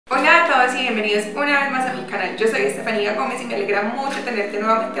Hola a todos y bienvenidos una vez más a mi canal. Yo soy Estefania y me alegra mucho tenerte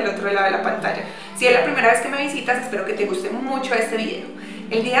nuevamente al otro lado de la pantalla. Si es la primera vez que me visitas, espero que te guste mucho este video.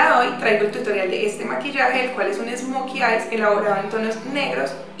 El día de hoy traigo el tutorial de este maquillaje, el cual es un smokey eyes elaborado en tonos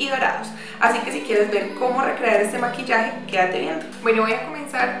negros y dorados. Así que si quieres ver cómo recrear este maquillaje, quédate viendo. Bueno, voy a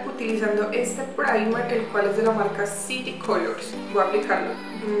comenzar utilizando este primer, el cual es de la marca City Colors. Voy a aplicarlo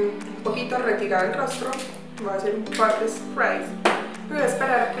un poquito retirado del rostro. Voy a hacer un par de sprays. Voy a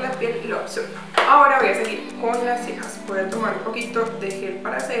esperar a que la piel lo absorba. Ahora voy a seguir con las cejas. Voy a tomar un poquito de gel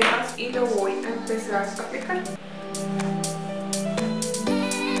para cejas y lo voy a empezar a aplicar.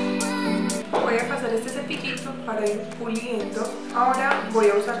 Voy a pasar este cepillito para ir puliendo. Ahora voy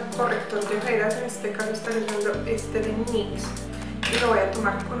a usar corrector de ojeras, en este caso estoy usando este de NYX. Y lo voy a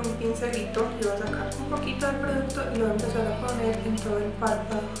tomar con un pincelito y voy a sacar un poquito del producto y lo voy a empezar a poner en todo el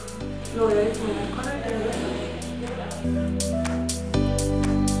párpado. Lo voy a difuminar con el dedo.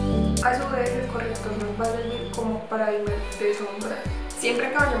 A su vez, el corrector nos va a servir como primer de sombra.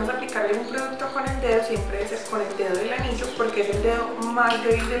 Siempre que vayamos a aplicarle un producto con el dedo, siempre debe ser con el dedo del anillo porque es el dedo más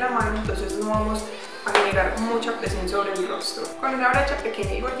débil de la mano, entonces no vamos a generar mucha presión sobre el rostro. Con una brocha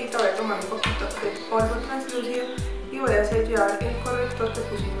pequeña y gordita voy a tomar un poquito de polvo translúcido y voy a sellar el corrector que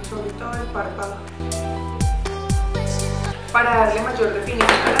pusimos sobre todo el párpado. Para darle mayor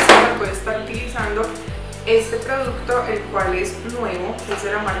definición a la ceja voy a estar utilizando este producto, el cual es nuevo, es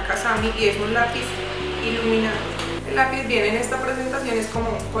de la marca Samy y es un lápiz Iluminador. El lápiz viene en esta presentación, es como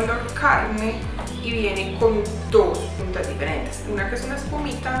un color carne y viene con dos puntas diferentes, una que es una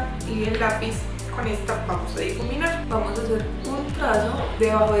espumita y el lápiz con esta vamos a difuminar. Vamos a hacer un trazo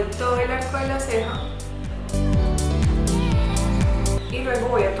debajo de todo el arco de la ceja y luego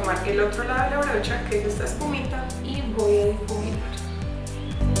voy a tomar el otro lado de la brocha, que es esta espumita, y voy a difuminar.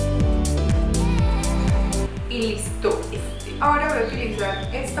 Y listo. Ahora voy a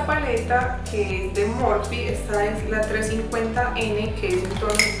utilizar esta paleta que es de Morphe, esta es la 350N, que es en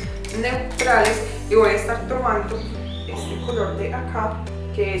tonos neutrales, y voy a estar tomando este color de acá,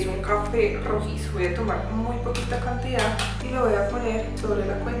 que es un café rojizo. Voy a tomar muy poquita cantidad y lo voy a poner sobre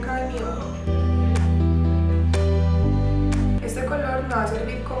la cuenca de mi ojo. Este color me va a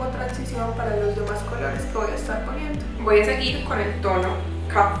servir como transición para los demás colores que voy a estar poniendo. Voy a seguir con el tono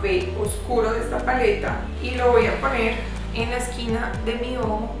café oscuro de esta paleta y lo voy a poner en la esquina de mi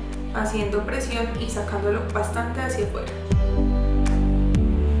ojo, haciendo presión y sacándolo bastante hacia afuera.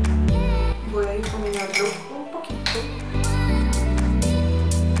 Voy a difuminarlo un poquito.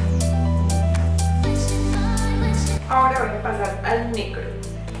 Ahora voy a pasar al negro.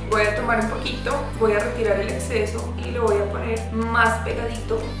 Voy a tomar un poquito, voy a retirar el exceso y lo voy a poner más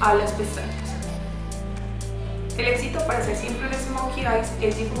pegadito a las pestañas. El éxito para hacer siempre el smokey eyes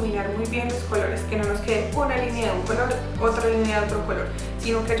es difuminar muy bien los colores, que no nos quede una línea de un color, otra línea de otro color,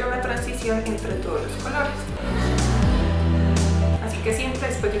 sino que haya una transición entre todos los colores. Así que siempre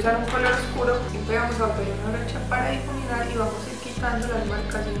después de usar un color oscuro, siempre vamos a poner una brocha para difuminar y vamos a ir quitando las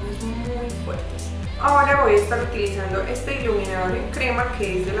marcaciones muy fuertes. Ahora voy a estar utilizando este iluminador en crema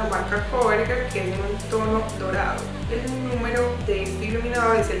que es de la marca Covergirl, que es en un tono dorado. El número de este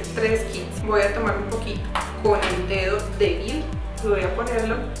iluminador es el 315. Voy a tomar un poquito con el dedo débil, voy a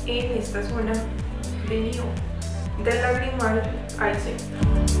ponerlo en esta zona de mi ojo, del lagrimal al centro.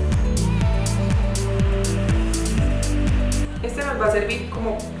 Este nos va a servir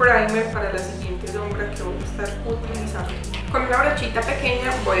como primer para la siguiente sombra que voy a estar utilizando. Con una brochita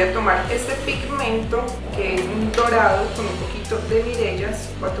pequeña voy a tomar este pigmento que es un dorado con un poquito de mirellas.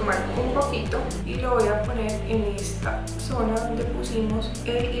 Voy a tomar un poquito y lo voy a poner en esta zona donde pusimos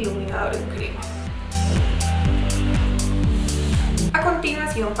el iluminador en crema. A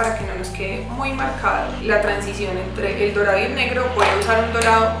continuación, para que no nos quede muy marcada la transición entre el dorado y el negro, voy a usar un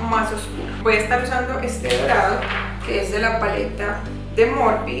dorado más oscuro. Voy a estar usando este dorado que es de la paleta de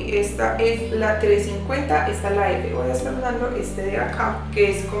Morphe, esta es la 350, esta es la F. Voy a estar usando este de acá,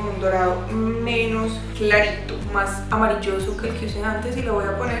 que es como un dorado menos clarito, más amarilloso que el que usé antes, y lo voy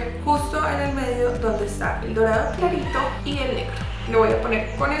a poner justo en el medio donde está el dorado clarito y el negro. Lo voy a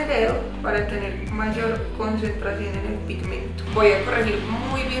poner con el dedo para tener mayor concentración en el pigmento. Voy a corregir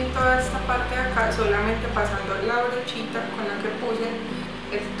muy bien toda esta parte de acá, solamente pasando la brochita con la que puse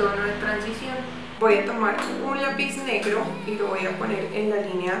el tono de transición. Voy a tomar un lápiz negro y lo voy a poner en la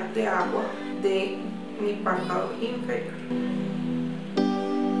línea de agua de mi párpado inferior.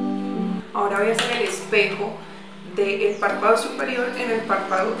 Ahora voy a hacer el espejo del párpado superior en el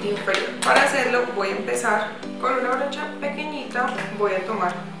párpado inferior. Para hacerlo voy a empezar con una brocha pequeñita, voy a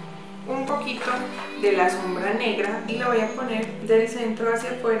tomar un poquito de la sombra negra y la voy a poner del centro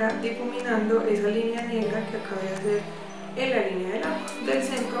hacia afuera, difuminando esa línea negra que acabo de hacer en la línea del agua, del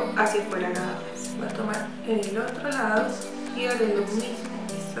centro hacia afuera nada más. Voy a tomar el otro lado y haré lo mismo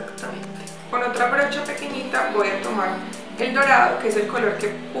exactamente. Con otra brocha pequeñita voy a tomar el dorado, que es el color que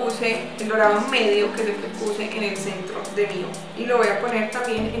puse, el dorado medio, que es el que puse en el centro de mi ojo, y lo voy a poner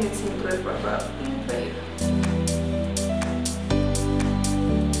también en el centro del párpado inferior.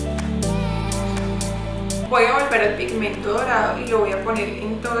 Voy a volver al pigmento dorado y lo voy a poner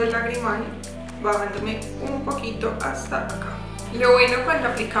en todo el lagrimal, bajándome un poquito hasta acá. Lo bueno cuando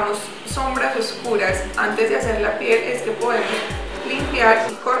aplicamos sombras oscuras antes de hacer la piel es que podemos limpiar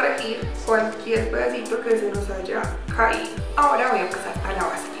y corregir cualquier pedacito que se nos haya caído. Ahora voy a pasar a la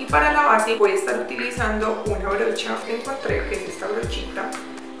base, y para la base voy a estar utilizando una brocha que encontré, que es esta brochita.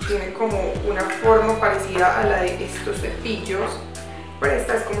 Tiene como una forma parecida a la de estos cepillos, pero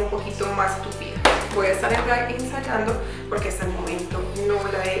esta es como un poquito más tupida. Voy a estar ensayando porque hasta el momento no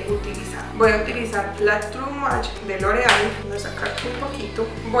la he utilizado. Voy a utilizar la True Match de L'Oreal. Voy a sacar un poquito.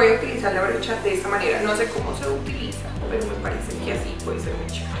 Voy a utilizar la brocha de esta manera. No sé cómo se utiliza, pero me parece que así puede ser muy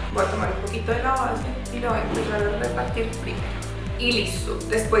chévere. Voy a tomar un poquito de la base y lo voy a empezar a repartir primero. Y listo.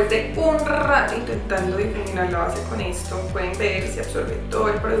 Después de un rato intentando difuminar la base con esto, pueden ver si absorbe todo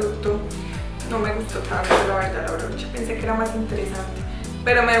el producto. No me gustó tanto, la verdad, la brocha. Pensé que era más interesante,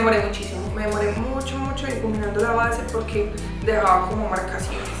 pero me demoré muchísimo. Me demoré mucho difuminando la base porque dejaba como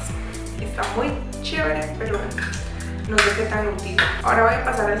marcaciones. Está muy chévere, pero no sé qué tan útil. Ahora voy a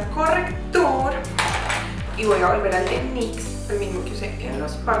pasar al corrector y voy a volver al de NYX, el mismo que usé en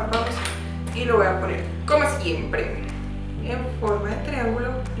los párpados, y lo voy a poner como siempre en forma de triángulo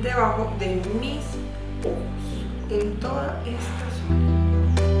debajo de mis ojos, en toda esta zona.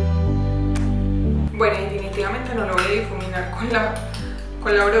 Bueno, definitivamente no lo voy a difuminar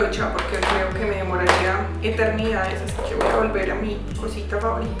con la brocha porque creo que me demoraría eternidades, así que voy a volver a mi cosita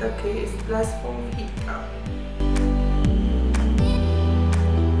favorita, que es la esponjita.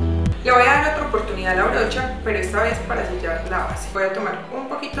 Le voy a dar otra oportunidad a la brocha, pero esta vez para sellar la base. Voy a tomar un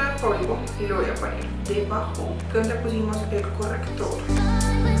poquito de polvo y lo voy a poner debajo donde pusimos el corrector.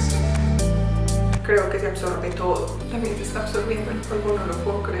 Creo que se absorbe todo. También se está absorbiendo el polvo, no lo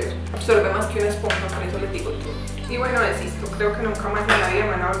puedo creer. Absorbe más que una esponja, por eso les digo todo. Y bueno, desisto. Creo que nunca más en la vida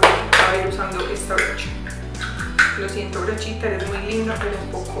me van a volver a ver usando esta brocha. Lo siento, brochita, eres muy linda, pero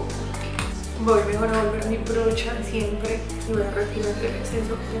un poco útil. Voy mejor a volver a mi brocha de siempre y voy a retirar el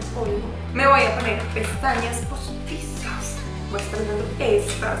exceso de polvo. Me voy a poner pestañas postizas. Voy a estar dando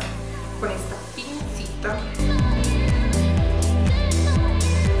estas con esta pincita.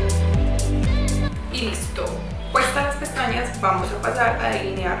 Y listo. Puestas las pestañas, vamos a pasar a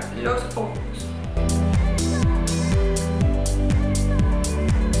delinear los ojos.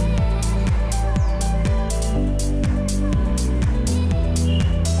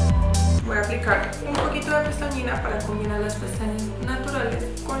 Voy a aplicar un poquito de pestañina para combinar las pestañas naturales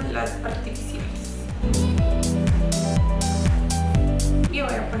con las artificiales. Y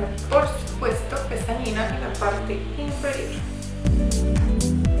voy a poner, por supuesto, pestañina en la parte inferior.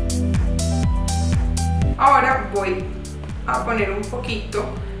 Ahora voy a poner un poquito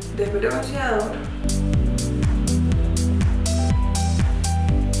de bronceador.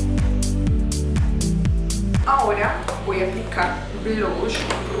 Ahora voy a aplicar blush,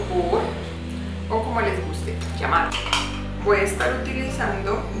 rubor, o como les guste llamar. Voy a estar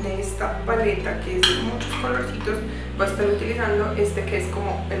utilizando de esta paleta que es de muchos colorcitos. Voy a estar utilizando este que es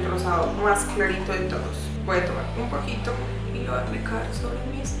como el rosado más clarito de todos. Voy a tomar un poquito y lo voy a aplicar sobre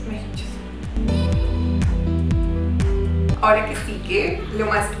mis mejillas. Ahora que sigue lo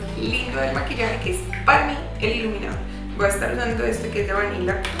más lindo del maquillaje, que es para mí el iluminador. Voy a estar usando este que es de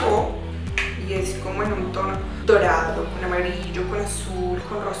Vanilla Co, y es como en un tono dorado, con amarillo, con azul,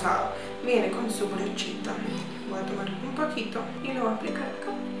 con rosado. Viene con su brochita. Voy a tomar un poquito y lo voy a aplicar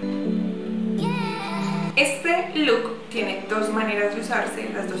acá. Este look tiene dos maneras de usarse,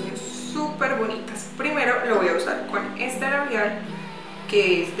 las dos son súper bonitas. Primero lo voy a usar con este labial,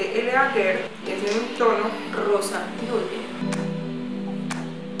 que es de Delineador, es en un tono rosa nude.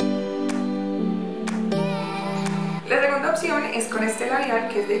 La segunda opción es con este labial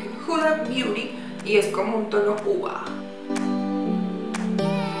que es de Huda Beauty y es como un tono uva.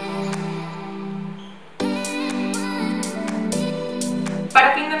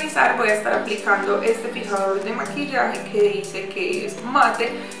 Para finalizar voy a estar aplicando este fijador de maquillaje que dice que es mate,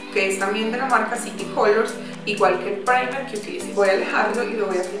 que es también de la marca City Colors, igual que el primer que utilicé. Voy a alejarlo y lo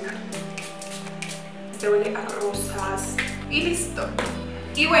voy a aplicar. Este huele a rosas y listo.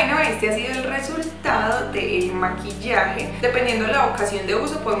 Y bueno, este ha sido el resultado del maquillaje. Dependiendo de la ocasión de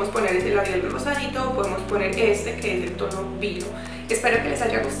uso podemos poner ese labial rosadito o podemos poner este que es el tono vino. Espero que les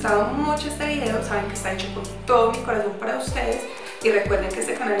haya gustado mucho este video. Saben que está hecho con todo mi corazón para ustedes. y recuerden que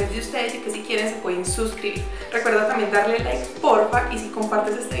este canal es de ustedes y que si quieren se pueden suscribir. Recuerda también darle like, porfa, y si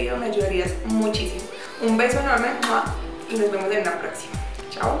compartes este video me ayudarías muchísimo. Un beso enorme y nos vemos en la próxima.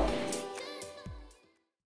 Chao.